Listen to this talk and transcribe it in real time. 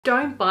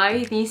Don't buy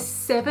these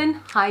 7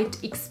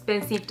 hyped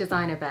expensive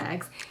designer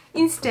bags.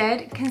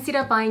 Instead,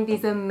 consider buying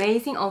these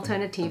amazing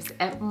alternatives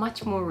at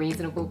much more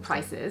reasonable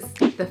prices.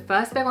 The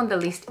first bag on the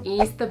list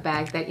is the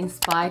bag that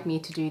inspired me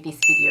to do this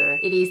video.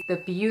 It is the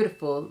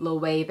beautiful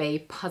Loewe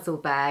puzzle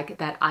bag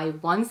that I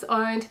once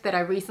owned, that I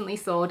recently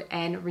sold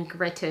and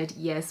regretted.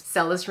 Yes,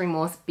 seller's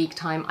remorse big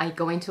time. I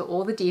go into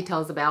all the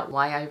details about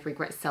why I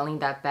regret selling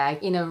that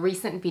bag in a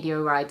recent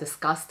video where I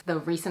discussed the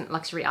recent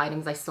luxury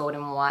items I sold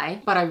and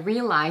why. But I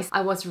realized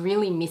I was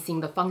really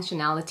missing the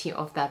functionality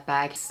of that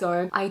bag.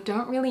 So I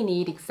don't really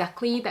need exactly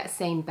that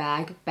same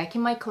bag back in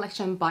my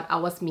collection, but I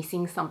was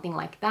missing something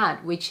like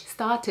that, which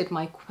started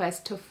my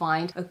quest to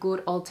find a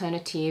good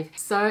alternative.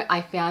 So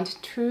I found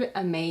 2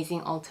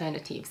 amazing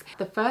alternatives.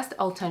 The first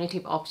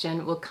alternative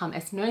option will come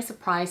as no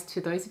surprise to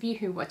those of you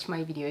who watch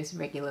my videos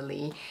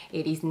regularly.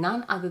 It is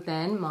none other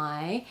than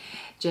my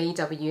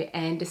J.W.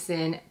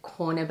 Anderson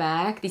corner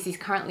bag. This is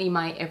currently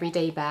my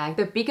everyday bag.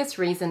 The biggest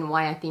reason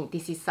why I think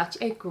this is such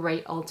a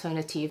great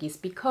alternative is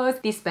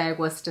because this bag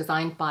was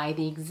designed by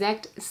the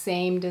exact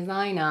same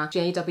designer,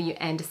 J.W.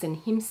 Anderson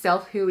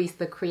himself, who is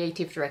the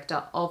creative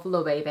director of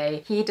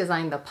Loewe. He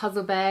designed the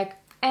puzzle bag,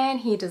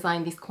 and he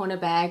designed this corner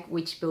bag,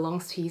 which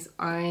belongs to his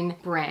own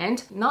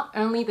brand. Not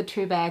only the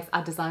 2 bags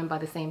are designed by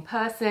the same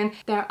person,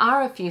 there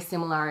are a few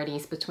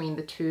similarities between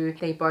the 2.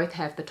 They both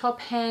have the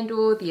top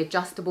handle, the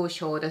adjustable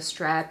shoulder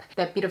strap,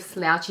 that bit of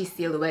slouchy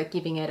silhouette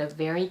giving it a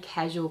very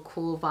casual,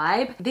 cool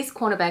vibe. This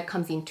corner bag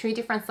comes in 2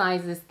 different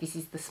sizes. This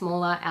is the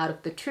smaller out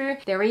of the 2.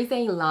 There is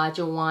a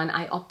larger one.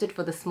 I opted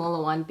for the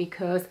smaller one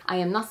because I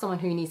am not someone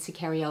who needs to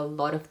carry a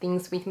lot of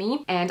things with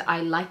me, and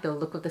I like the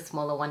look of the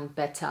smaller one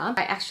better.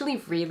 I actually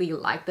really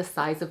like the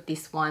size of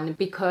this one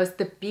because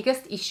the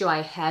biggest issue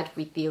I had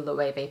with the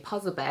Loewe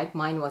puzzle bag,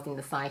 mine was in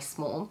the size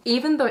small.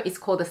 Even though it's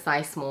called a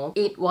size small,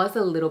 it was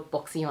a little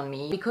boxy on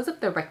me. Because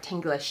of the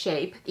rectangular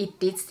shape, it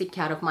did stick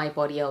out of my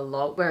body a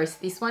lot, whereas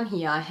this one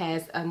here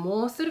has a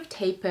more sort of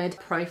tapered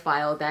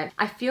profile that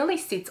I feel it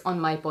sits on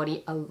my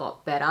body a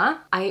lot better.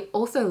 I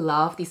also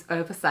love this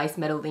oversized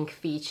metal link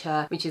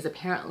feature, which is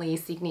apparently a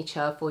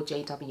signature for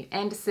J.W.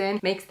 Anderson.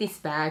 Makes this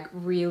bag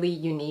really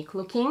unique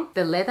looking.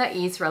 The leather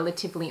is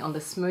relatively on the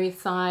smooth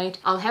side.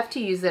 I'll have to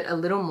use it a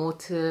little more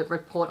to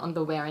report on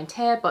the wear and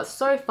tear, but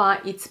so far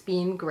it's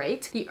been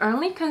great. The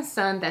only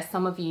concern that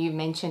some of you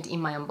mentioned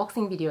in my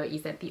unboxing video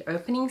is that the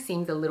opening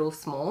seems a little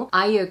small.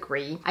 I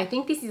agree. I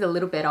think this is a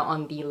little better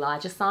on the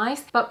larger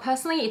size, but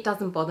personally it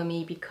doesn't bother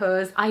me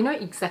because I know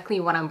exactly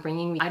what I'm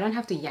bringing. I don't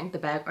have to yank the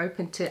bag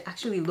open to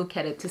actually look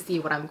at it to see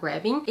what I'm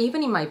grabbing.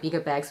 Even in my bigger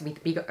bags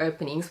with bigger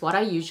openings, what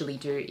I usually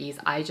do is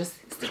I just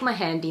stick my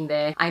hand in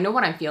there. I know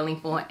what I'm feeling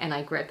for and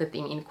I grab the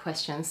thing in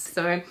question.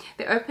 So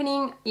the opening,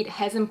 it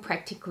hasn't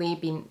practically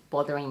been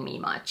bothering me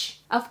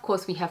much. Of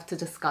course, we have to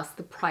discuss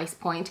the price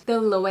point.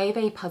 The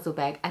Loewe puzzle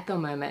bag at the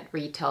moment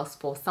retails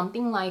for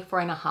something like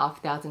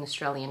 4,500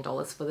 Australian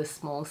dollars for the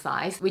small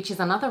size, which is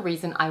another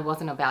reason I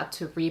wasn't about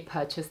to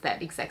repurchase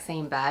that exact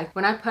same bag.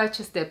 When I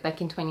purchased it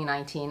back in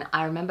 2019,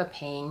 I remember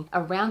paying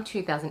around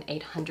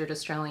 2,800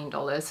 Australian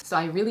dollars. So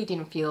I really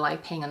didn't feel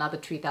like paying another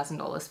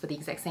 $2,000 for the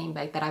exact same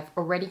bag that I've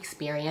already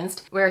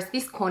experienced. Whereas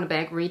this corner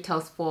bag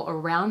retails for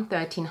around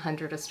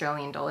 1,300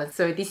 Australian dollars.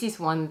 So this is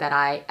one that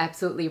I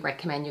absolutely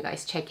recommend you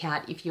guys check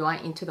out if you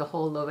are into the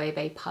whole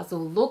Loewe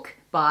puzzle look,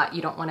 but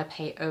you don't want to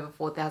pay over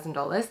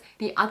 $4,000.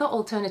 The other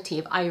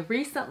alternative I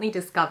recently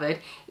discovered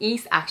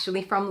is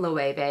actually from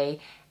Loewe,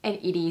 and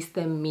it is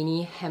the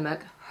mini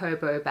hammock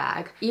hobo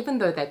bag. Even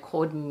though they're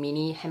called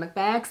mini hammock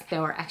bags, they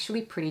were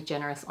actually pretty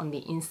generous on the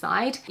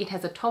inside. It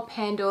has a top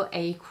handle,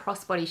 a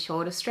crossbody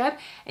shoulder strap,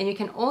 and you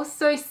can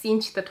also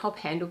cinch the top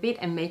handle bit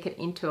and make it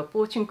into a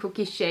fortune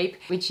cookie shape,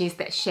 which is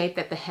that shape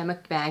that the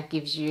hammock bag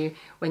gives you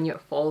when you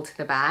fold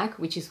the bag,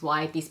 which is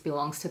why this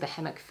belongs to the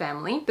hammock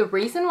family. The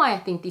reason why I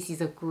think this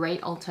is a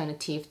great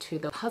alternative to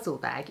the puzzle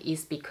bag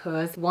is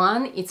because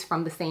 1, it's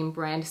from the same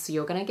brand, so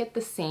you're gonna get the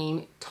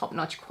same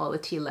top-notch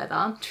quality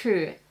leather.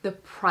 2, the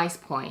price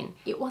point.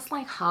 It was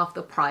like half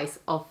the price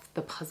of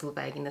the puzzle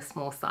bag in the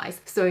small size.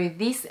 So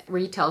this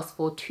retails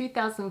for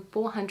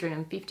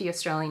 2,450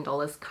 Australian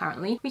dollars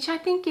currently, which I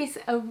think is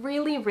a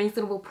really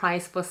reasonable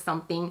price for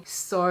something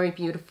so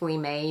beautifully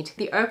made.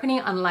 The opening,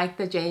 unlike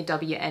the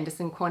J.W.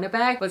 Anderson corner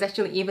bag, was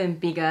actually even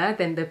bigger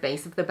than the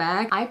base of the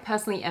bag. I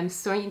personally am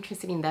so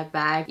interested in that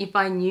bag. If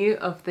I knew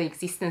of the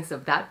existence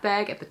of that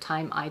bag at the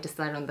time I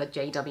decided on the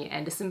J.W.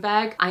 Anderson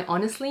bag, I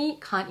honestly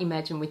can't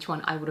imagine which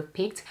one I would have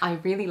picked. I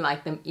really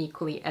like them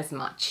equally as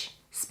much.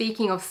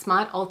 Speaking of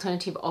smart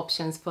alternative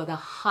options for the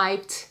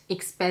hyped,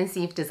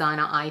 expensive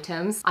designer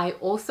items, I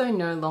also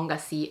no longer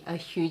see a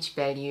huge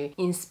value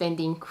in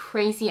spending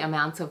crazy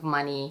amounts of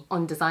money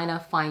on designer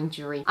fine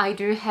jewelry. I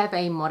do have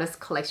a modest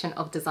collection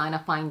of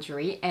designer fine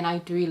jewelry and I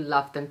do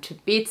love them to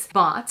bits,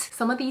 but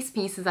some of these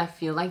pieces I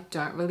feel like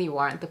don't really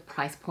warrant the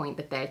price point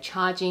that they're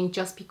charging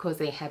just because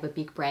they have a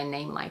big brand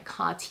name like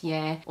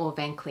Cartier or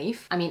Van Cleef.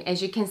 I mean,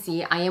 as you can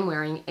see, I am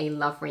wearing a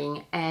love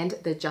ring and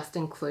the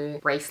Justin Clue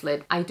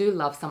bracelet. I do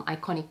love some iconic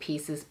iconic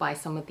pieces by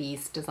some of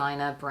these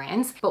designer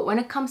brands. But when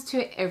it comes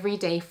to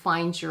everyday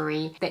fine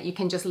jewelry that you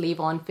can just leave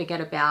on, forget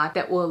about,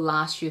 that will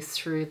last you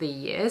through the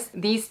years,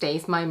 these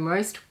days my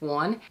most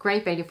worn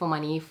great value for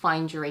money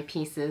fine jewelry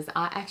pieces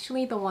are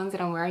actually the ones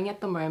that I'm wearing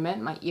at the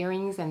moment. My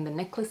earrings and the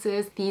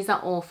necklaces, these are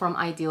all from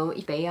Ideal.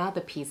 They are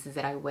the pieces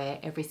that I wear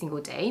every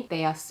single day.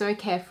 They are so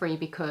carefree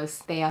because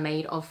they are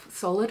made of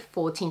solid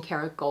 14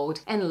 karat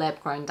gold and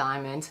lab grown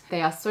diamond.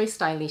 They are so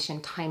stylish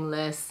and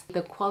timeless.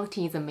 The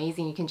quality is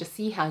amazing. You can just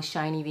see how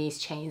shiny these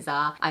chains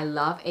are. I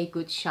love a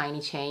good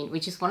shiny chain,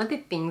 which is one of the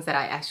things that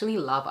I actually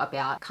love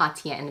about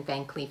Cartier and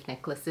Van Cleef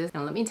necklaces.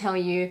 Now let me tell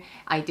you,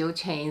 Ideal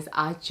chains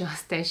are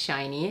just as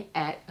shiny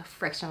at a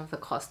fraction of the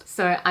cost.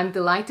 So I'm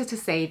delighted to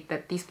say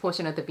that this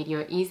portion of the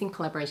video is in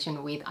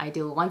collaboration with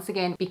Ideal once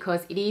again,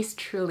 because it is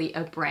truly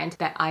a brand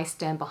that I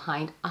stand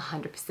behind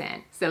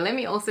 100%. So let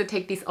me also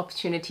take this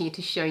opportunity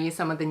to show you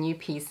some of the new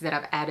pieces that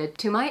I've added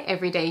to my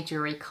everyday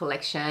jewelry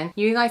collection.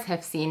 You guys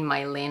have seen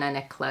my Lena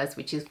necklace,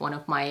 which is one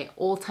of my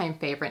all-time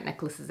favorite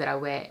necklaces that I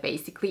wear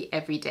basically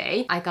every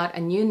day. I got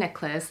a new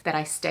necklace that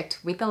I stacked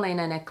with the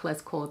Lena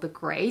necklace called the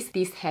Grace.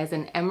 This has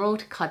an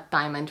emerald cut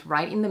diamond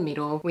right in the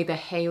middle with a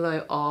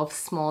halo of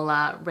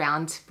smaller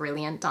round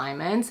brilliant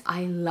diamonds.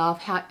 I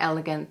love how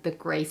elegant the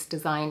Grace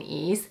design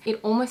is. It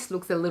almost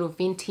looks a little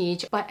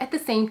vintage, but at the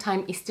same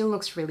time it still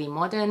looks really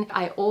modern.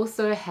 I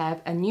also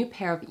have a new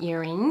pair of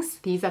earrings.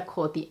 These are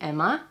called the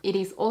Emma. It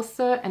is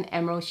also an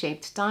emerald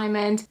shaped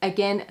diamond.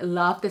 Again,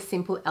 love the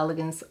simple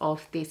elegance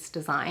of this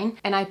design.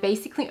 And I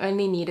basically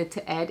only needed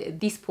to add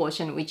this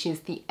portion, which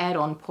is the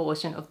add-on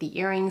portion of the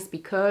earrings,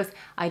 because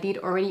I did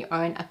already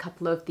own a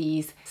couple of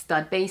these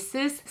stud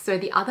bases. So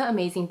the other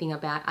amazing thing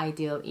about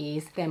Ideal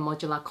is their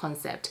modular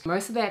concept.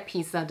 Most of their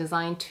pieces are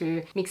designed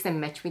to mix and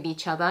match with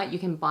each other. You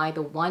can buy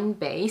the one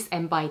base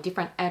and buy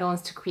different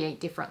add-ons to create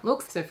different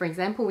looks. So for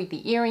example, with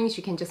the earrings,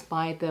 you can just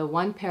buy the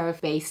one pair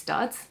of base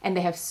studs, and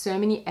they have so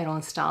many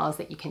add-on styles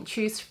that you can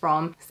choose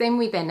from. Same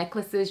with their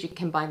necklaces, you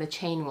can buy the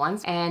chain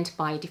ones and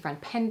buy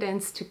different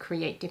pendants to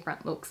create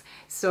different looks.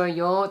 So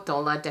your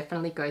dollar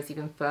definitely goes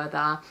even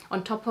further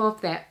on top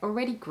of their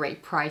already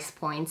great price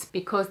points,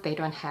 because they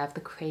don't have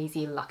the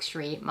crazy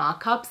luxury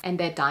markups, and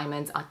their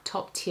diamonds are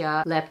top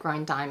tier lab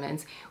grown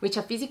diamonds, which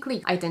are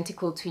physically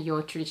identical to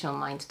your traditional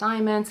mined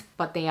diamonds,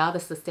 but they are the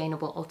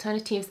sustainable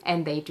alternatives,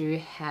 and they do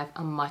have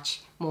a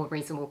much more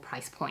reasonable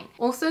price point.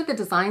 Also, the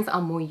designs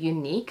are more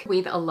unique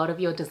with a lot of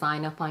your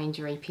designer fine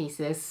jewelry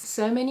pieces.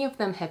 So many of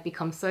them have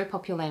become so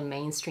popular and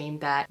mainstream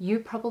that you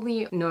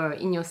probably know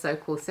in your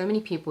circle so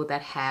many people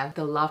that have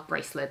the love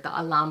bracelet, the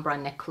Alhambra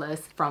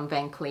necklace from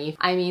Van Cleef.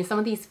 I mean, some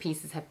of these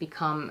pieces have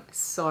become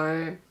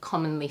so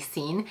commonly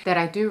seen that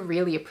I do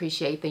really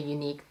appreciate the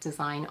unique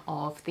design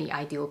of the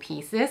Ideal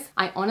pieces.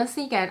 I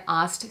honestly get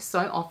asked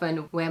so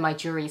often where my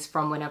jewelry is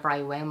from whenever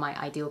I wear my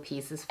Ideal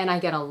pieces, and I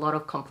get a lot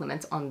of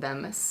compliments on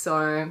them.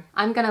 So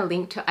I'm gonna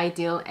link to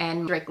Ideal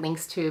and direct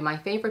links to my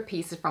favorite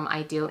pieces from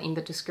Ideal in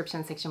the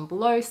description section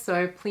below,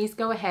 so please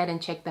go ahead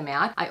and check them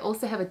out. I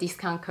also have a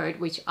discount code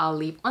which I'll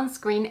leave on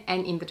screen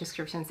and in the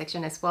description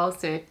section as well,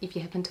 so if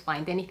you happen to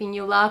find anything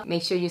you love,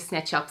 make sure you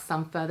snatch up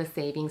some further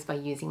savings by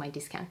using my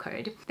discount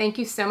code. Thank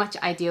you so much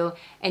Ideal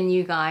and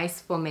you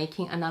guys for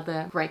making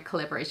another great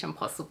collaboration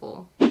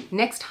possible.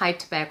 Next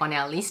hyped bag on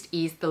our list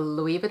is the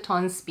Louis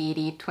Vuitton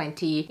Speedy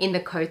 20 in the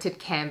coated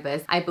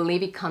canvas. I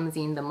believe it comes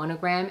in the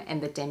monogram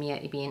and the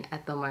damier ebene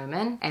at the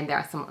moment, and there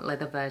are some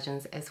leather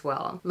versions as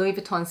well. Louis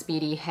Vuitton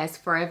Speedy has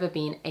forever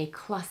been a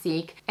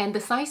classic, and the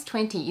size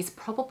 20 is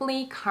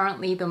probably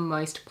currently the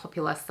most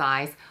popular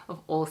size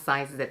of all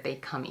sizes that they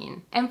come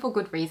in. And for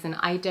good reason.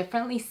 I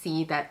definitely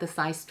see that the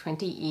size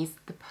 20 is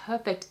the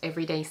perfect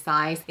everyday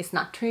size. It's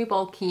not too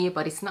bulky,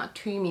 but it's not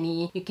too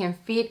mini. You can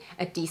fit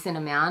a decent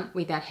amount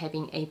without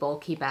having a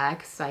bulky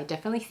bag, so I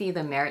definitely see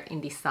the merit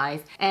in this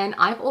size. And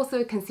I've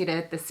also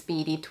considered the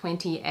Speedy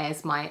 20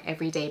 as my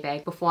everyday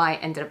bag before I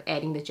ended up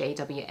adding the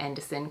JW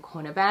Anderson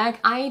corner bag.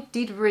 I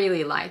did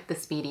really like the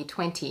Speedy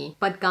 20,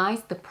 but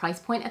guys, the price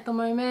point at the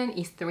moment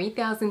is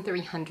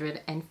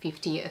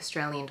 3,350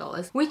 Australian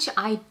dollars, which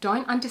I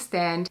don't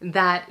understand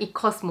that it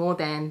costs more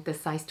than the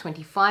size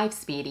 25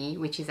 Speedy,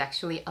 which is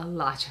actually a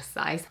larger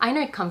size. I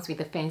know it comes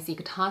with a fancy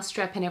guitar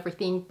strap and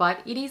everything,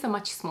 but it is a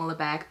much smaller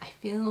bag. I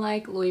feel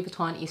like Louis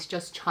Vuitton is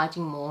just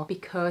charging more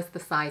because the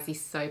size is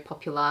so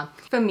popular.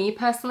 For me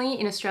personally,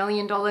 in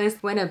Australian dollars,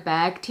 when a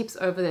bag tips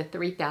over the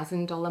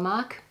 $3,000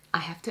 mark, I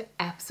have to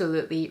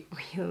absolutely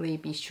really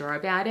be sure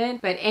about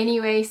it. But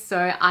anyway,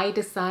 so I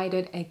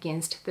decided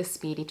against the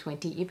Speedy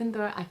 20, even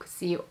though I could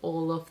see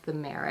all of the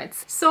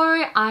merits.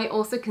 So I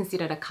also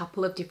considered a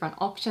couple of different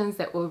options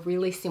that were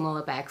really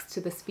similar bags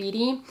to the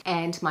Speedy,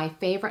 and my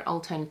favorite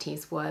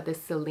alternatives were the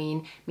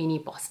Celine mini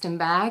Boston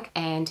bag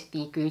and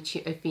the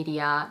Gucci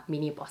Ophidia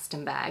mini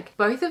Boston bag.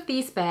 Both of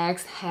these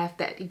bags have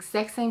that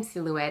exact same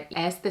silhouette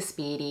as the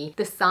Speedy.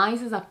 The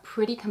sizes are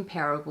pretty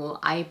comparable.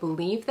 I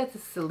believe that the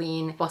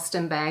Celine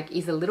Boston bag bag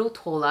is a little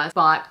taller,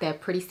 but they're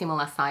pretty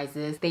similar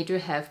sizes. They do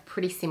have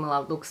pretty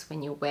similar looks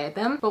when you wear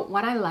them. But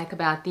what I like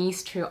about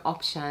these two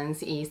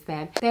options is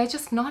that they're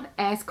just not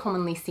as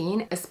commonly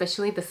seen,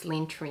 especially the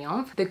Celine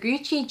Triomphe. The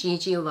Gucci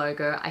GG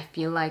logo, I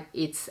feel like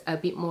it's a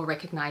bit more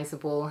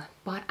recognizable,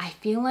 but I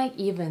feel like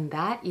even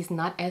that is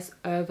not as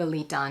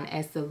overly done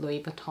as the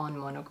Louis Vuitton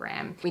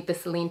monogram. With the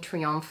Celine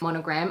Triomphe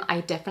monogram,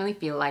 I definitely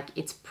feel like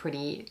it's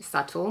pretty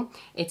subtle.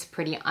 It's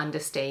pretty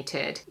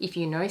understated. If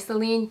you know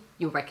Celine,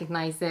 you'll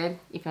recognize it.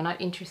 If you're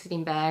not interested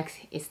in bags,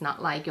 it's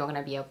not like you're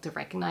gonna be able to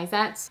recognize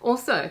that.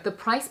 Also, the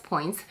price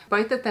points,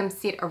 both of them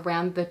sit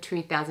around the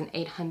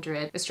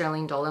 2,800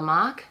 Australian dollar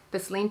mark. The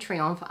Celine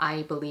Triomphe,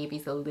 I believe,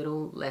 is a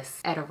little less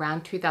at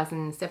around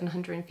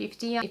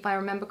 2,750 if I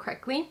remember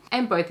correctly.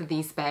 And both of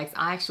these bags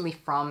are actually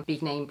from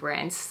big name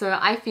brands. So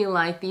I feel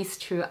like these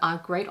two are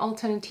great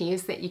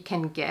alternatives that you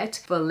can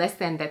get for less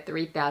than that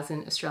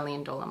 3,000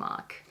 Australian dollar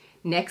mark.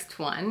 Next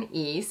one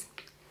is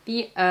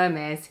the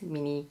Hermes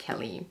Mini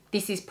Kelly.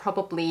 This is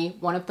probably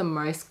one of the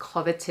most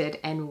coveted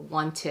and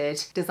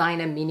wanted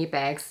designer mini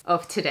bags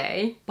of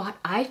today, but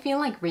I feel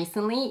like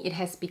recently it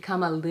has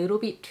become a little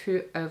bit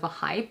too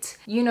overhyped.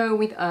 You know,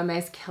 with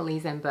Hermes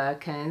Kellys and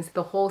Birkins,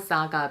 the whole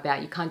saga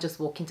about you can't just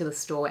walk into the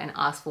store and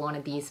ask for one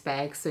of these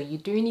bags, so you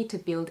do need to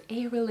build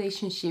a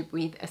relationship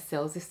with a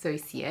sales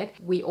associate.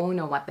 We all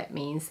know what that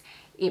means.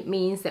 It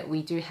means that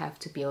we do have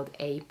to build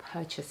a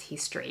purchase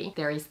history.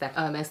 There is that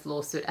Hermes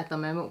lawsuit at the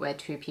moment where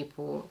two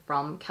people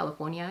from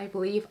California, I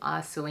believe,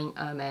 are suing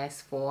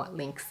Hermes for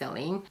link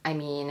selling. I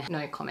mean,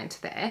 no comment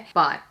there.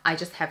 But I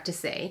just have to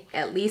say,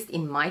 at least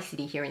in my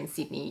city here in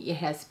Sydney, it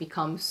has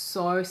become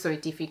so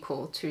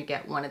difficult to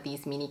get one of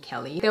these mini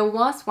Kelly. There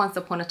was once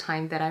upon a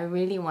time that I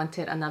really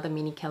wanted another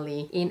mini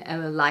Kelly in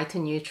a lighter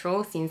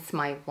neutral, since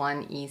my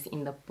one is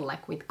in the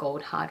black with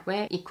gold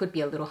hardware. It could be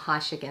a little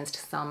harsh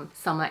against some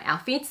summer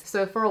outfits.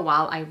 So for a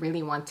while, I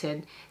really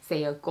wanted,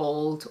 say, a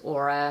gold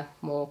or a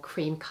more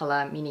cream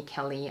color mini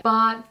Kelly.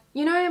 But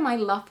you know, my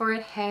love for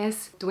it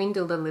has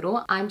dwindled a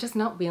little. I'm just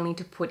not willing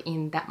to put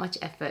in that much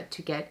effort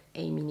to get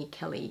a mini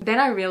Kelly. Then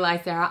I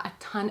realized there are a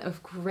ton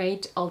of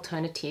great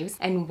alternatives,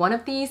 and one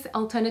of these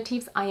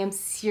alternatives I am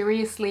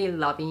seriously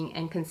loving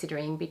and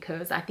considering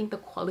because I think the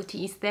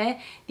quality is there,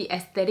 the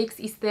aesthetics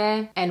is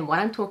there, and what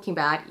I'm talking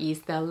about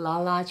is the La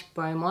Large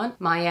Beaumont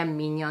Maya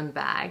Mignon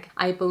bag.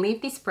 I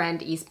believe this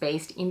brand is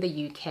based in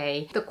the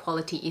UK. The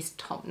quality is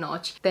top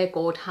notch. Their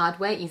gold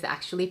hardware is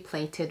actually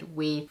plated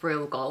with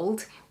real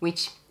gold,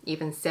 which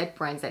even said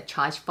brands that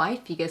charge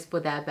 5 figures for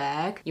their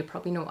bag, you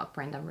probably know what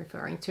brand I'm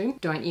referring to,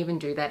 don't even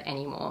do that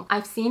anymore.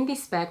 I've seen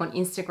this bag on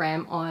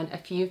Instagram on a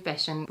few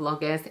fashion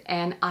bloggers,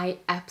 and I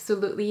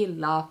absolutely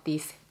love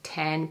this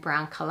tan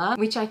brown color,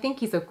 which I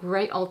think is a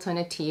great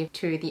alternative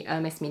to the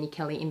Hermes Mini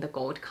Kelly in the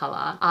gold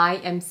color. I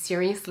am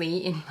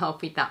seriously in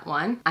love with that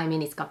one. I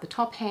mean, it's got the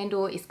top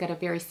handle, it's got a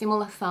very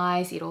similar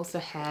size, it also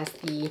has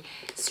the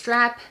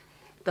strap,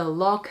 the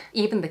lock,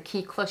 even the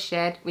key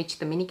clochette, which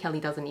the mini Kelly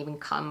doesn't even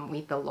come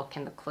with the lock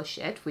and the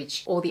clochette,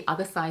 which all the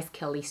other size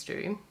Kellys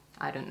do.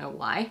 I don't know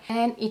why.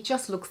 And it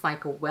just looks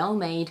like a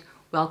well-made,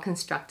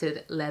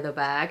 well-constructed leather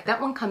bag.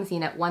 That one comes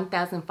in at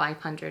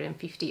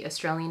 1,550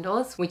 Australian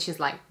dollars, which is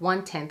like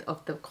 1/10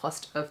 of the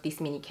cost of this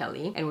mini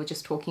Kelly. And we're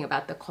just talking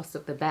about the cost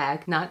of the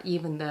bag, not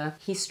even the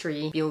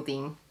history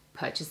building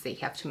purchase that you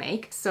have to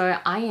make. So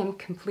I am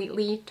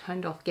completely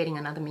turned off getting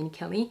another mini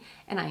Kelly,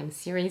 and I am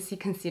seriously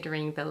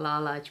considering the La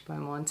Large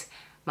Beaumont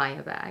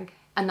Maya bag.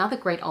 Another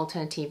great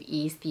alternative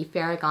is the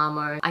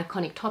Ferragamo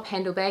iconic top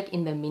handle bag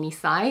in the mini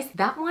size.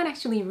 That one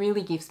actually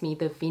really gives me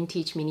the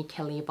vintage mini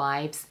Kelly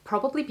vibes,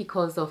 probably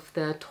because of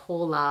the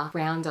taller,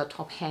 rounder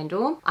top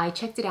handle. I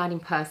checked it out in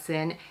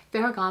person.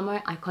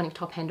 Ferragamo iconic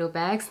top handle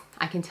bags,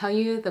 I can tell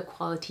you the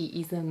quality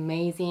is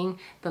amazing.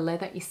 The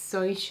leather is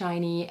so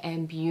shiny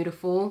and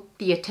beautiful.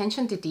 The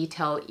attention to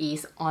detail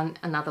is on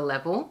another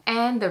level,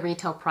 and the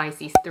retail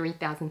price is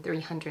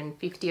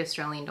 3,350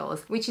 Australian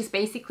dollars, which is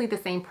basically the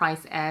same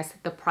price as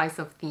the price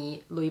of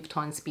the Louis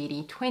Vuitton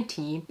Speedy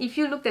 20. If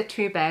you looked at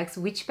two bags,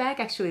 which bag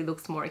actually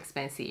looks more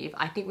expensive?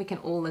 I think we can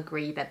all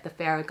agree that the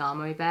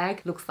Ferragamo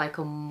bag looks like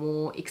a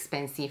more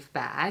expensive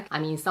bag. I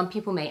mean, some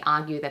people may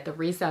argue that the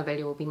resale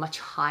value will be much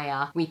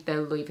higher with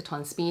the Louis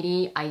Vuitton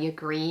Speedy. I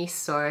agree.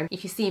 So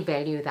if you see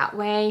value that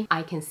way,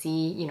 I can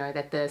see, you know,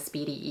 that the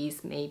Speedy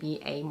is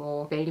maybe a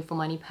more value for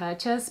money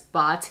purchase,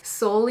 but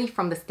solely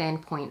from the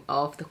standpoint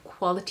of the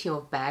quality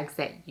of bags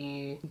that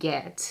you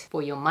get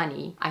for your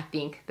money, I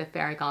think the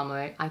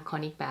Ferragamo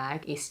iconic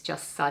bag is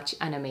just such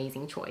an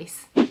amazing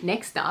choice.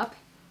 Next up,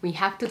 we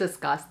have to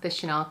discuss the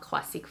Chanel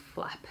Classic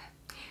Flap.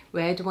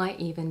 Where do I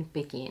even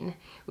begin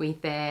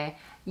with their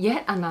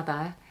yet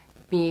another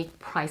big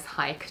price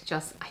hike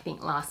just I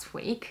think last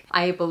week?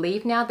 I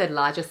believe now that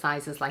larger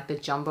sizes like the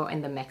Jumbo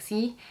and the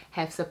Maxi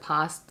have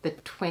surpassed the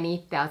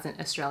 20,000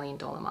 Australian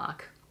dollar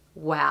mark.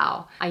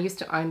 Wow. I used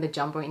to own the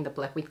Jumbo in the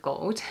black with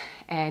gold,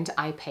 and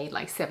I paid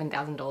like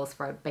 $7,000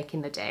 for it back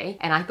in the day,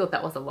 and I thought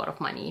that was a lot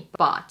of money.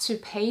 But to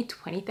pay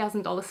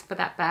 $20,000 for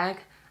that bag,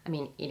 I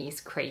mean, it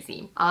is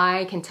crazy.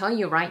 I can tell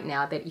you right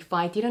now that if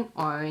I didn't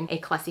own a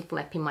classic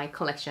flap in my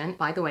collection,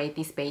 by the way,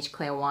 this beige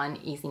clear one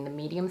is in the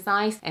medium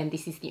size, and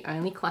this is the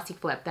only classic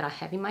flap that I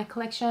have in my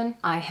collection.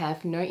 I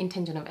have no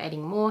intention of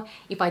adding more.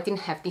 If I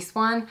didn't have this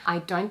one, I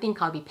don't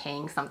think I'll be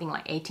paying something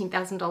like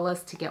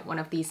 $18,000 to get one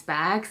of these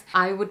bags.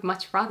 I would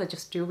much rather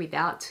just do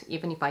without,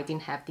 even if I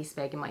didn't have this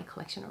bag in my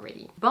collection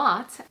already.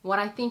 But what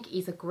I think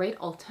is a great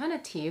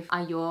alternative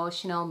are your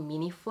Chanel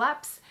mini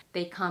flaps.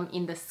 They come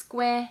in the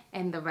square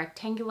and the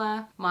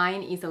rectangular.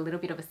 Mine is a little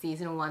bit of a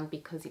seasonal one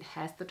because it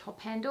has the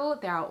top handle.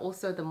 There are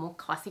also the more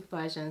classic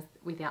versions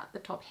without the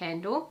top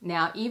handle.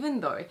 Now, even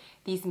though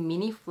these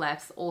mini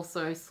flaps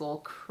also saw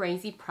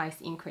crazy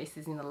price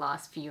increases in the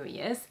last few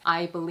years,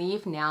 I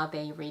believe now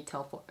they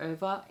retail for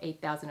over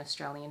 8,000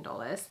 Australian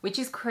dollars, which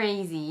is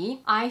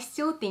crazy. I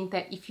still think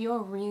that if you're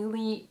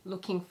really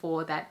looking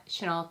for that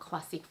Chanel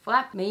classic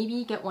flap,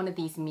 maybe get one of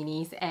these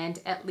minis,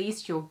 and at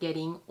least you're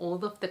getting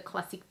all of the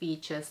classic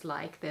features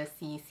like the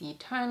CC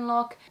tone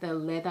lock, the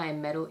leather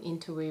and metal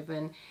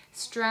interwoven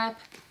strap,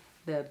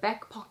 the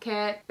back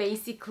pocket,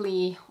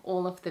 basically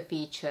all of the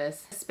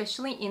features,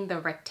 especially in the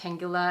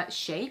rectangular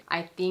shape.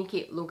 I think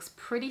it looks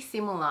pretty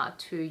similar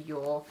to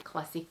your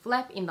classic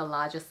flap in the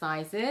larger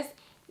sizes.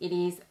 It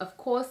is, of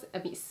course, a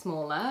bit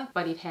smaller,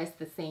 but it has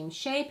the same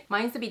shape.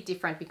 Mine's a bit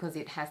different because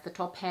it has the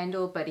top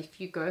handle, but if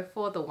you go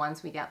for the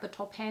ones without the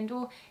top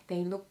handle,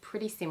 they look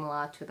pretty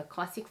similar to the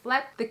classic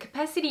flap. The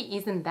capacity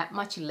isn't that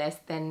much less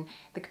than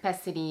the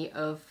capacity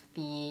of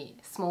the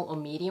small or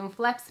medium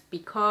flaps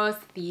because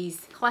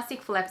these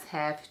classic flaps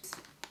have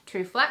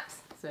 2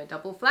 flaps, so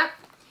double flap,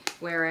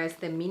 whereas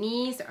the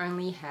minis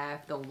only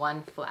have the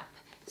 1 flap.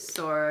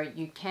 So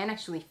you can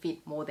actually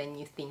fit more than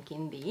you think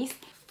in these.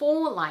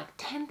 For like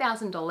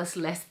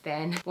 $10,000 less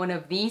than one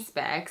of these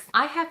bags,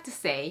 I have to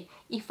say,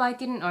 if I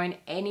didn't own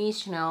any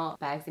Chanel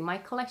bags in my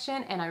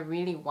collection and I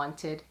really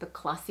wanted the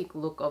classic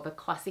look of a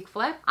classic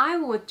flap, I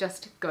would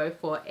just go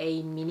for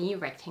a mini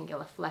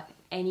rectangular flap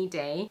any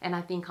day, and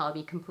I think I'll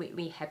be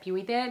completely happy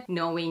with it,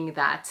 knowing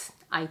that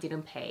I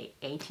didn't pay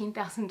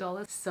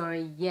 $18,000. So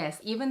yes,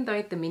 even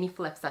though the mini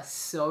flaps are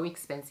so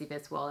expensive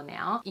as well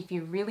now, if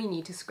you really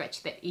need to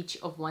scratch the itch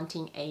of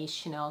wanting a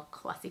Chanel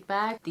classic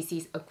bag, this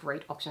is a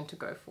great option to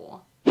go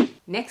for.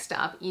 Next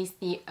up is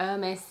the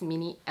Hermes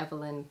Mini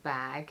Evelyn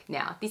bag.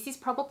 Now, this is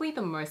probably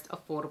the most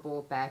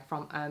affordable bag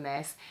from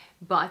Hermes,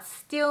 but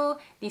still,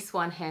 this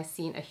one has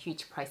seen a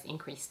huge price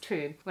increase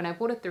too. When I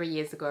bought it 3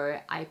 years ago,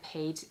 I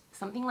paid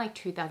something like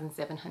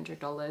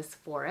 $2,700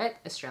 for it,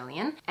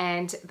 Australian,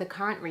 and the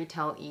current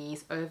retail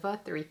is over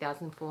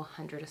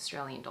 3,400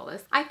 Australian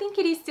dollars. I think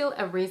it is still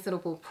a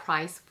reasonable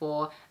price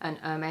for an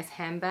Hermes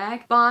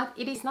handbag, but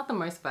it is not the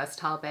most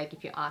versatile bag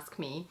if you ask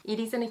me. It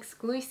is an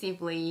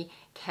exclusively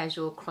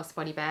casual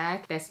crossbody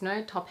bag. There's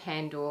no top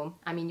handle.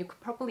 I mean, you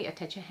could probably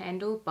attach a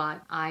handle,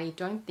 but I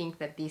don't think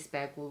that this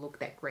bag will look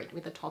that great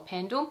with a top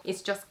handle.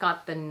 It's just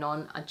got the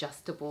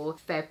non-adjustable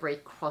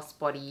fabric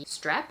crossbody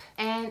strap,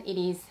 and it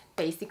is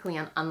basically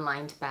an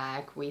unlined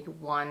bag with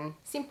one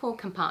simple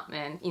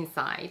compartment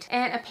inside.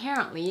 And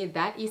apparently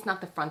that is not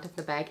the front of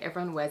the bag.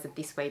 Everyone wears it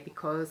this way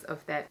because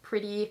of that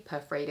pretty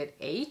perforated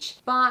edge,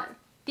 but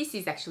this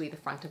is actually the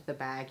front of the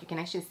bag. You can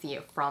actually see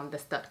it from the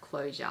stud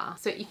closure.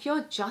 So if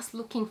you're just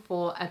looking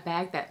for a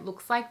bag that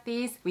looks like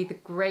this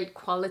with great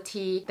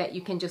quality that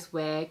you can just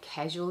wear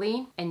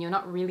casually and you're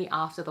not really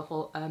after the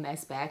whole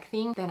Hermes bag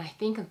thing, then I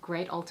think a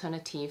great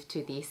alternative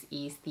to this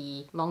is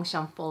the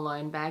Longchamp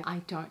Forlone bag. I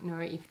don't know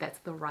if that's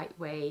the right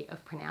way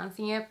of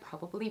pronouncing it,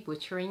 probably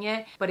butchering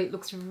it, but it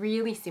looks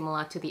really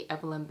similar to the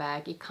Evelyn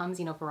bag. It comes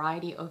in a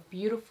variety of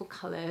beautiful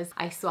colors.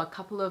 I saw a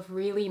couple of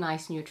really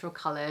nice neutral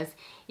colors.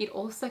 It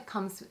also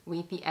comes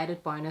with the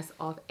added bonus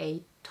of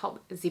a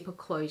top zipper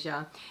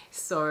closure,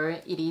 so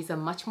it is a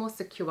much more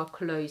secure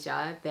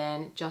closure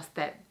than just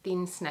that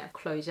thin snap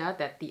closure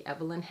that the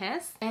Evelyn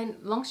has. And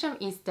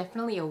Longchamp is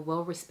definitely a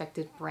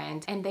well-respected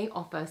brand, and they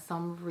offer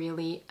some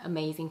really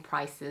amazing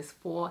prices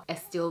for a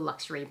still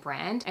luxury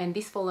brand. And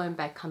this Forlone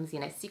bag comes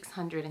in at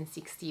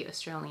 660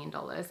 Australian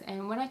dollars,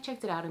 and when I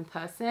checked it out in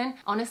person,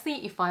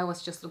 honestly, if I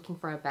was just looking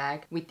for a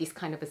bag with this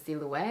kind of a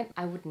silhouette,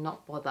 I would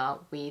not bother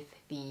with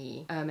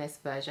the Hermes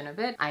version of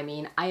it. I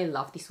mean, I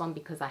love this one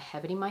because I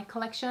have it in my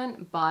collection,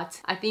 but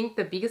I think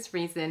the biggest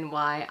reason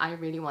why I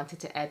really wanted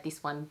to add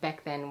this one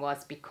back then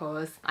was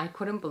because I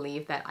couldn't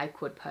believe that I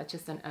could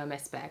purchase an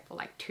Hermes bag for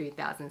like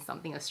 2,000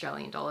 something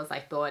Australian dollars. I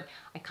thought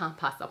I can't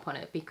pass up on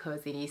it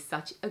because it is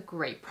such a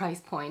great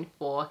price point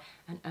for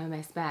an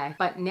Hermes bag.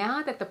 But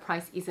now that the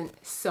price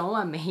isn't so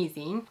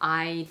amazing,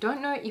 I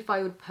don't know if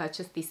I would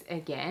purchase this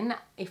again.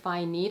 If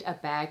I need a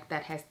bag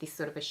that has this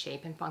sort of a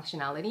shape and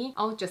functionality,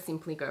 I'll just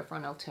simply go for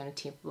an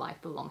alternative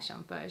like the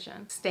Longchamp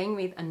version. Staying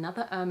with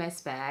another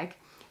Hermes bag,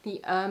 the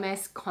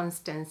Hermes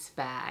Constance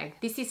bag.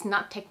 This is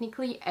not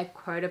technically a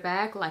quota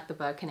bag like the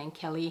Birkin and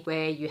Kelly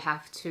where you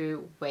have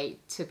to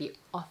wait to be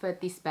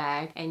offered this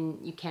bag and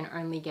you can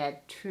only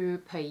get 2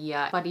 per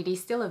year, but it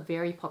is still a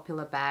very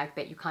popular bag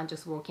that you can't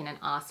just walk in and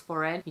ask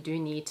for it. You do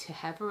need to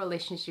have a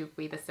relationship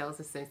with a sales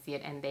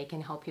associate and they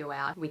can help you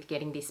out with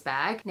getting this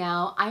bag.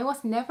 Now, I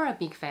was never a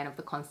big fan of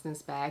the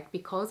Constance bag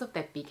because of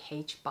that big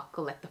H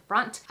buckle at the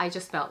front. I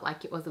just felt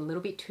like it was a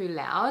little bit too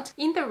loud.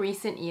 In the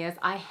recent years,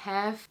 I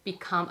have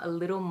become a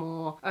little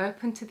more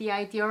open to the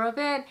idea of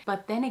it,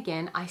 but then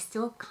again, I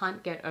still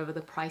can't get over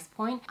the price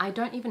point. I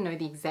don't even know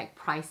the exact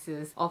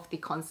prices of the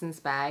Constance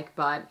bag,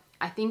 but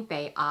I think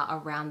they are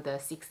around the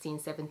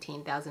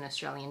 17,000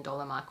 Australian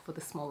dollar mark for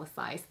the smaller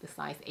size, the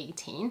size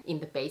 18, in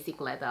the basic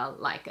leather,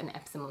 like an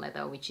Epsom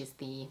leather, which is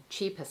the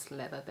cheapest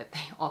leather that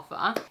they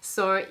offer.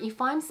 So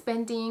if I'm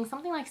spending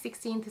something like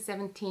 16 to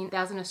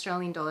 17,000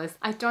 Australian dollars,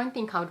 I don't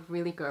think I would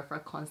really go for a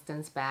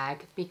Constance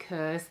bag,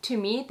 because to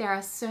me, there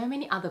are so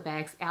many other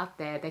bags out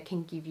there that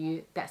can give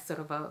you that sort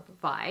of a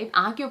vibe.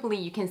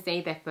 Arguably, you can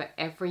say that for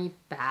every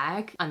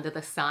bag under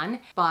the sun,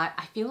 but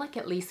I feel like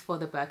at least for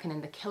the Birkin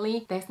and the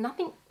Kelly, there's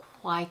nothing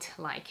quite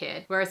like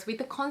it. Whereas with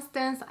the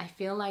Constance, I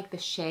feel like the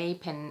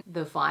shape and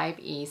the vibe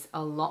is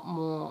a lot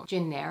more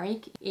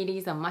generic. It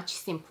is a much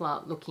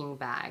simpler looking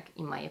bag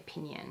in my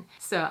opinion.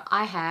 So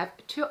I have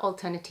 2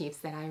 alternatives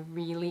that I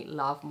really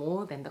love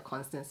more than the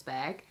Constance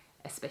bag,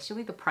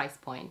 especially the price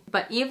point.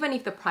 But even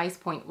if the price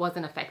point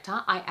wasn't a factor,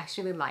 I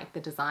actually like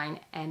the design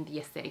and the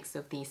aesthetics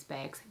of these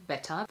bags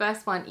better.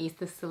 First one is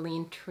the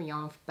Celine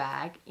Triomphe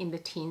bag in the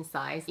teen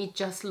size. It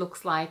just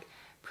looks like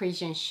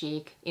Parisian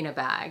chic in a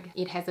bag.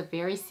 It has a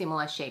very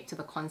similar shape to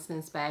the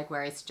Constance bag,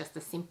 where it's just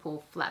a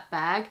simple flat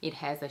bag. It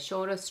has a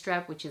shoulder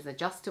strap which is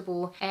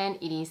adjustable, and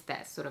it is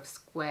that sort of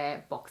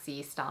square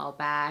boxy style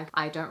bag.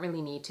 I don't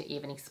really need to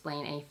even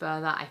explain any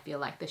further. I feel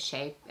like the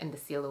shape and the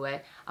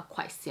silhouette are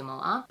quite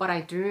similar, but I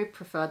do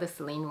prefer the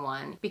Celine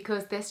one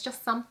because there's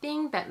just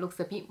something that looks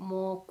a bit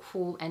more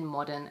cool and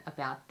modern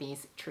about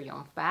this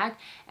Triomphe bag,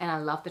 and I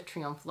love the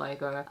Triomphe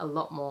logo a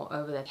lot more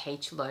over the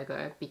H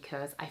logo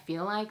because I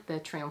feel like the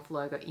Triomphe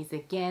logo is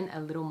again a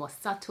little more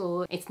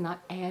subtle. It's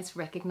not as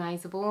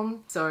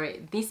recognizable. So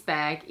this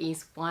bag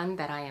is one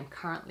that I am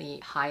currently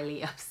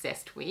highly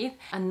obsessed with.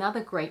 Another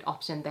great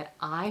option that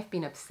I've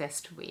been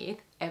obsessed with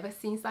ever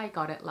since I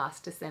got it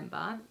last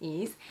December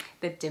is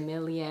the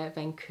Demilia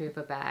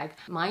Vancouver bag.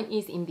 Mine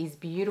is in this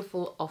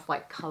beautiful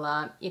off-white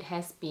color. It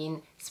has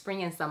been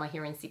spring and summer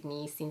here in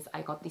Sydney since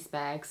I got this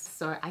bag,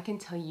 so I can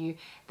tell you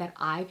that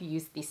I've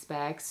used this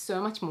bag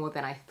so much more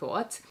than I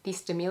thought.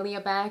 This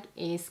Demilia bag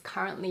is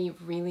currently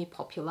really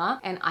popular,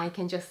 and I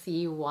can just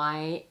see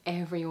why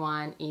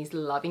everyone is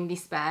loving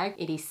this bag.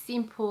 It is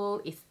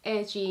simple, it's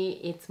edgy,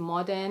 it's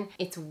modern,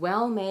 it's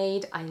well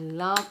made. I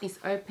love this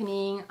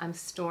opening. I'm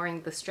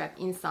storing the strap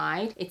inside.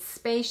 It's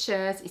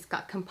spacious, it's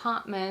got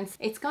compartments.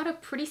 It's got a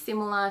pretty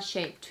similar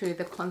shape to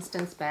the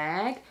Constance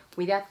bag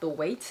without the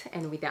weight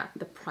and without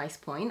the price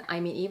point. I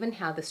mean, even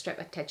how the strap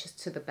attaches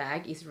to the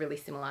bag is really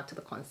similar to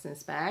the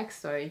Constance bag.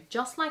 So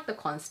just like the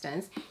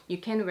Constance, you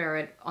can wear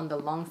it on the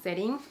long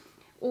setting,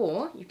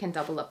 or you can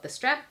double up the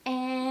strap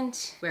and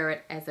wear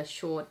it as a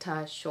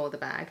shorter shoulder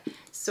bag.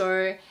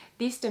 So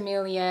this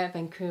Demilia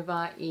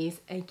Vancouver is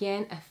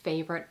again a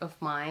favorite of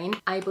mine.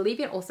 I believe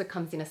it also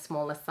comes in a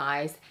smaller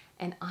size,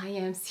 and I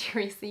am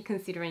seriously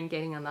considering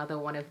getting another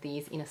one of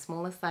these in a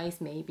smaller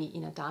size, maybe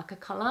in a darker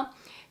color.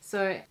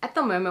 So at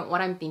the moment,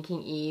 what I'm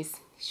thinking is,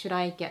 should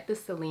I get the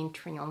Celine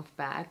Triomphe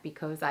bag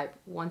because I've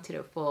wanted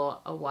it for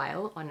a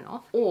while on and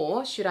off,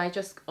 or should I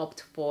just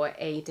opt for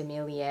a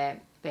Demilia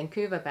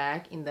Vancouver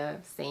bag in the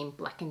same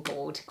black and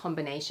gold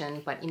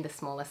combination but in the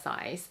smaller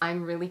size?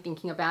 I'm really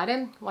thinking about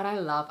it. What I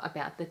love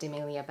about the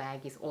Demilia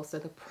bag is also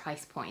the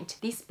price point.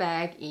 This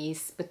bag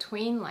is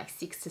between like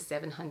 600 to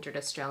 700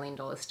 Australian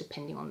dollars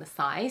depending on the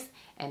size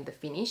and the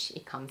finish.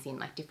 It comes in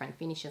like different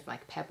finishes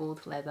like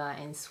pebbled leather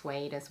and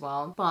suede as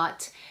well,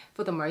 but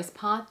for the most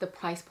part the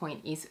price point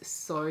is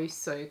so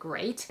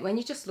great. When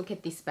you just look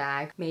at this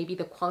bag, maybe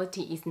the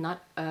quality is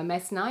not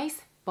as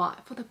nice,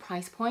 but for the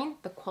price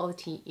point, the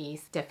quality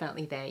is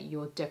definitely there.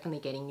 You're definitely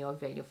getting your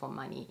value for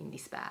money in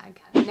this bag.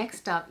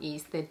 Next up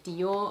is the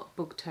Dior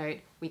book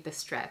tote with the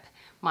strap.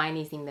 Mine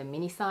is in the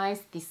mini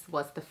size. This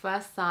was the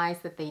first size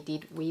that they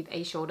did with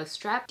a shoulder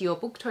strap. Dior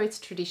book totes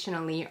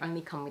traditionally only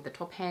come with the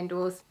top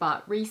handles,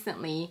 but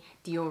recently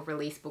Dior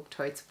released book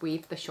totes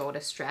with the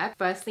shoulder strap.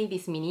 Firstly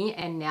this mini,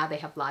 and now they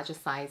have larger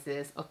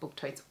sizes of book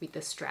totes with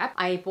the strap.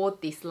 I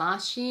bought this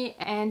last year,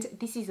 and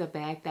this is a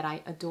bag that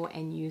I adore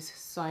and use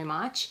so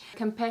much.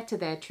 Compared to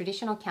their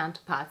traditional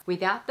counterparts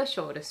without the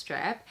shoulder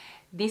strap,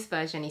 this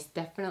version is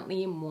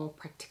definitely more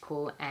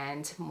practical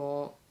and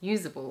more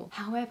usable.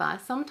 However,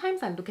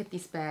 sometimes I look at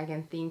this bag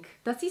and think,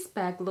 does this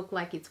bag look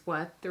like it's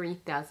worth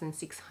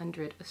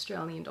 3,600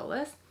 Australian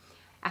dollars?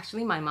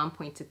 Actually, my mum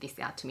pointed this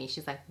out to me.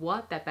 She's like,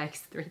 what? That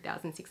bag's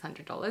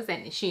 $3,600?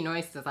 And she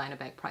knows designer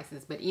bag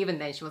prices, but even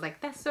then she was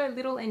like, that's so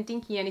little and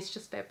dinky and it's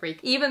just fabric.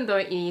 Even though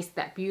it is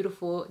that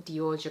beautiful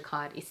Dior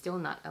jacquard, it's still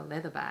not a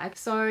leather bag.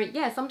 So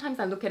yeah, sometimes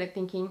I look at it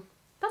thinking,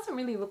 doesn't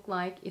really look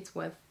like it's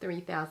worth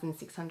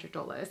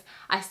 $3,600.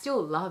 I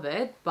still love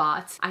it,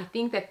 but I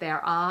think that there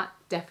are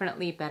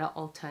definitely better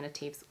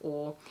alternatives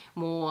or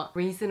more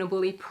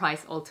reasonably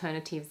priced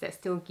alternatives that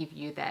still give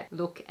you that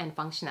look and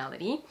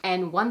functionality.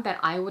 And one that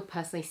I would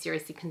personally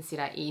seriously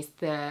consider is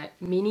the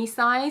mini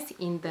size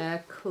in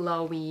the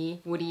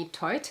Chloe Woody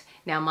tote.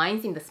 Now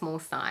mine's in the small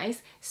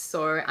size,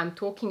 so I'm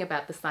talking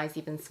about the size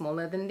even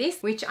smaller than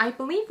this, which I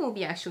believe will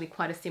be actually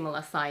quite a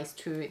similar size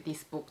to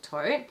this book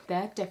tote.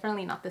 They're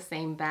definitely not the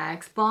same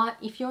bags, but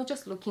if you're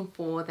just looking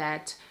for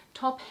that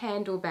top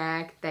handle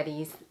bag that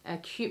is a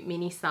cute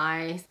mini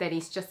size, that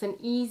is just an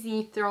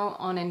easy throw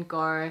on and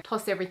go,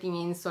 toss everything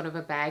in sort of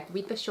a bag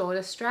with the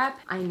shoulder strap,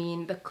 I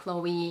mean the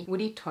Chloe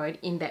Woody tote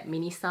in that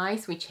mini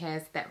size, which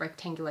has that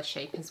rectangular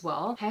shape as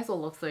well, has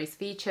all of those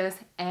features,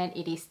 and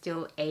it is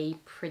still a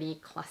pretty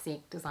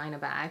classic designer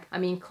bag. I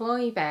mean,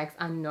 Chloe bags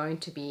are known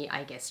to be,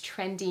 I guess,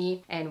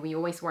 trendy, and we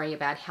always worry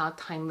about how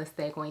timeless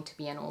they're going to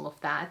be and all of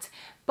that.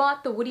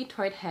 But the Woody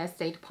tote has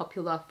stayed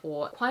popular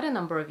for quite a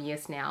number of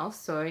years now,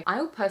 so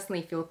I would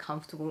personally feel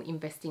comfortable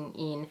investing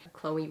in a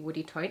Chloe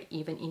Woody tote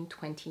even in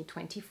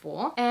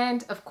 2024.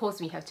 And of course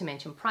we have to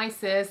mention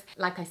prices.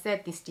 Like I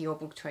said, this Dior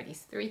book tote is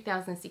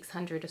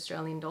 3,600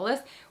 Australian dollars,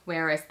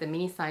 whereas the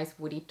mini size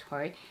Woody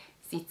tote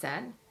sits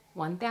at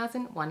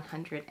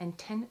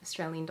 1,110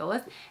 Australian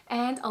dollars,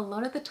 and a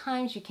lot of the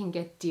times you can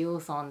get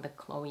deals on the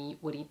Chloe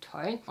Woody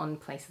tote on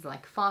places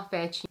like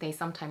Farfetch. They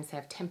sometimes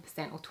have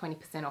 10% or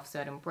 20% off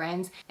certain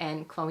brands,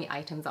 and Chloe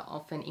items are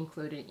often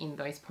included in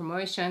those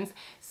promotions.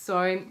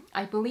 So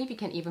I believe you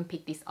can even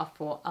pick this up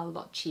for a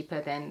lot cheaper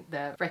than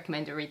the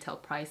recommended retail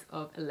price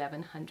of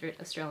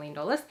 1,100 Australian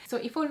dollars. So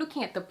if we're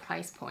looking at the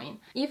price point,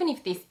 even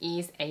if this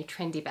is a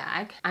trendy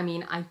bag, I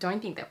mean, I don't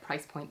think that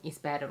price point is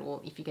bad at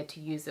all if you get to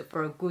use it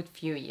for a good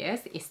few years.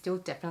 It's still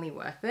definitely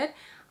worth it.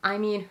 I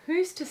mean,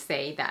 who's to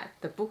say that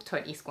the book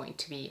tote is going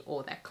to be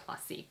all that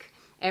classic?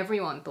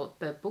 Everyone thought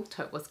the book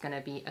tote was going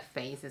to be a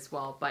phase as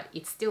well, but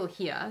it's still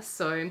here.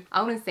 So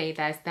I wouldn't say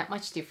there's that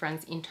much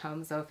difference in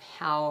terms of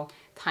how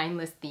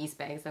timeless these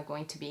bags are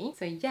going to be.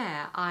 So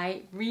yeah,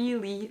 I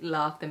really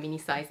love the mini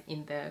size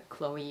in the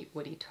Chloe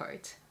Woody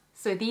tote.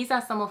 So these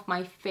are some of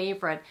my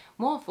favorite,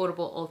 more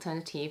affordable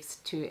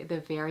alternatives to the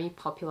very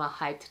popular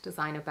hyped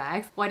designer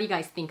bags. What do you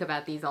guys think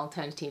about these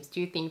alternatives?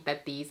 Do you think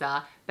that these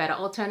are better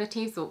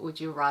alternatives, or would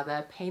you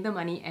rather pay the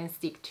money and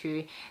stick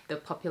to the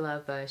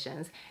popular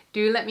versions?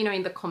 Do let me know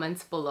in the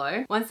comments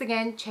below. Once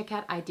again, check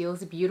out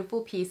Ideal's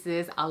beautiful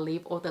pieces. I'll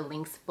leave all the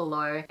links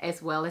below,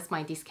 as well as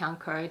my discount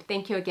code.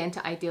 Thank you again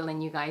to Ideal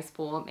and you guys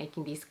for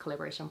making this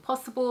collaboration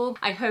possible.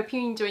 I hope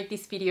you enjoyed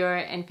this video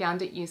and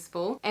found it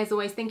useful. As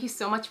always, thank you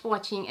so much for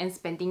watching and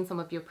spending some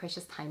of your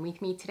precious time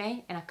with me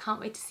today, and I can't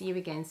wait to see you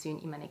again soon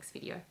in my next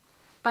video.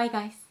 Bye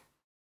guys!